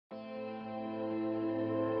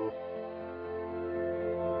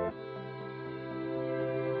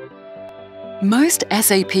Most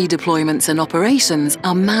SAP deployments and operations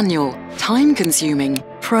are manual, time-consuming,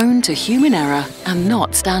 prone to human error, and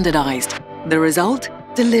not standardized. The result?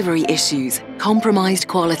 Delivery issues, compromised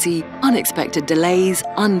quality, unexpected delays,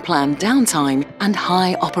 unplanned downtime, and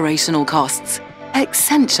high operational costs.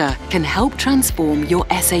 Accenture can help transform your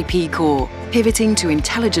SAP core, pivoting to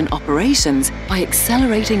intelligent operations by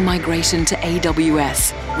accelerating migration to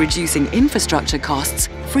AWS, reducing infrastructure costs,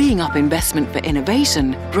 freeing up investment for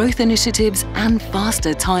innovation, growth initiatives, and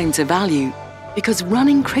faster time to value. Because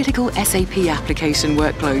running critical SAP application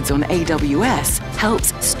workloads on AWS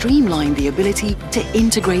helps streamline the ability to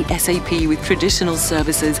integrate SAP with traditional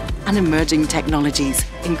services and emerging technologies,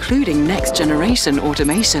 including next-generation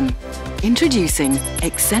automation. Introducing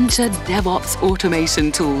Accenture DevOps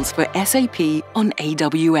Automation tools for SAP on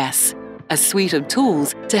AWS, a suite of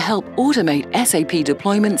tools to help automate SAP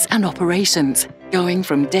deployments and operations, going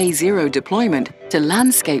from day zero deployment to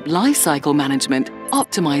landscape lifecycle management,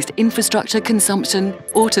 optimized infrastructure consumption,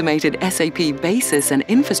 automated SAP basis and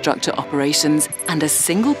infrastructure operations, and a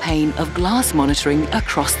single pane of glass monitoring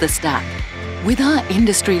across the stack. With our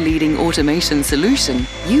industry-leading automation solution,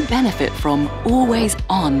 you benefit from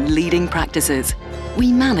always-on leading practices.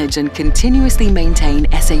 We manage and continuously maintain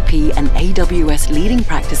SAP and AWS leading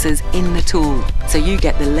practices in the tool, so you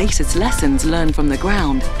get the latest lessons learned from the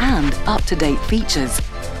ground and up-to-date features.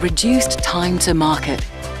 Reduced time to market.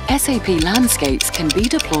 SAP landscapes can be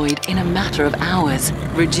deployed in a matter of hours,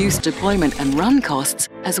 reduced deployment and run costs,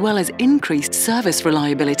 as well as increased service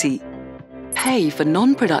reliability. Pay for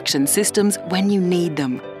non-production systems when you need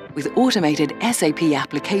them, with automated SAP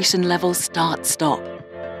application-level start-stop.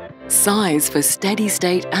 Size for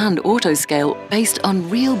steady-state and auto-scale based on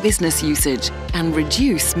real business usage, and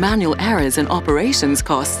reduce manual errors and operations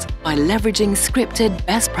costs by leveraging scripted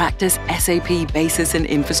best practice SAP basis and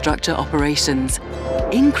infrastructure operations.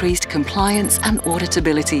 Increased compliance and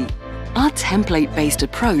auditability. Our template-based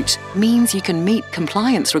approach means you can meet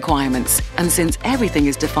compliance requirements, and since everything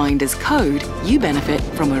is defined as code, you benefit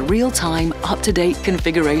from a real-time, up-to-date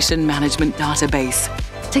configuration management database.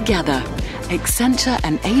 Together, Accenture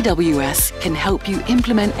and AWS can help you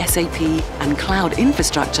implement SAP and cloud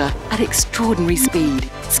infrastructure at extraordinary speed,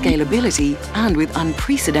 scalability, and with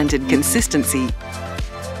unprecedented consistency.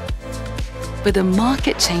 For the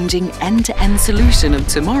market-changing end-to-end solution of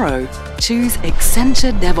tomorrow, choose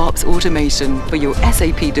Accenture DevOps Automation for your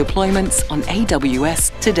SAP deployments on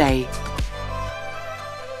AWS today.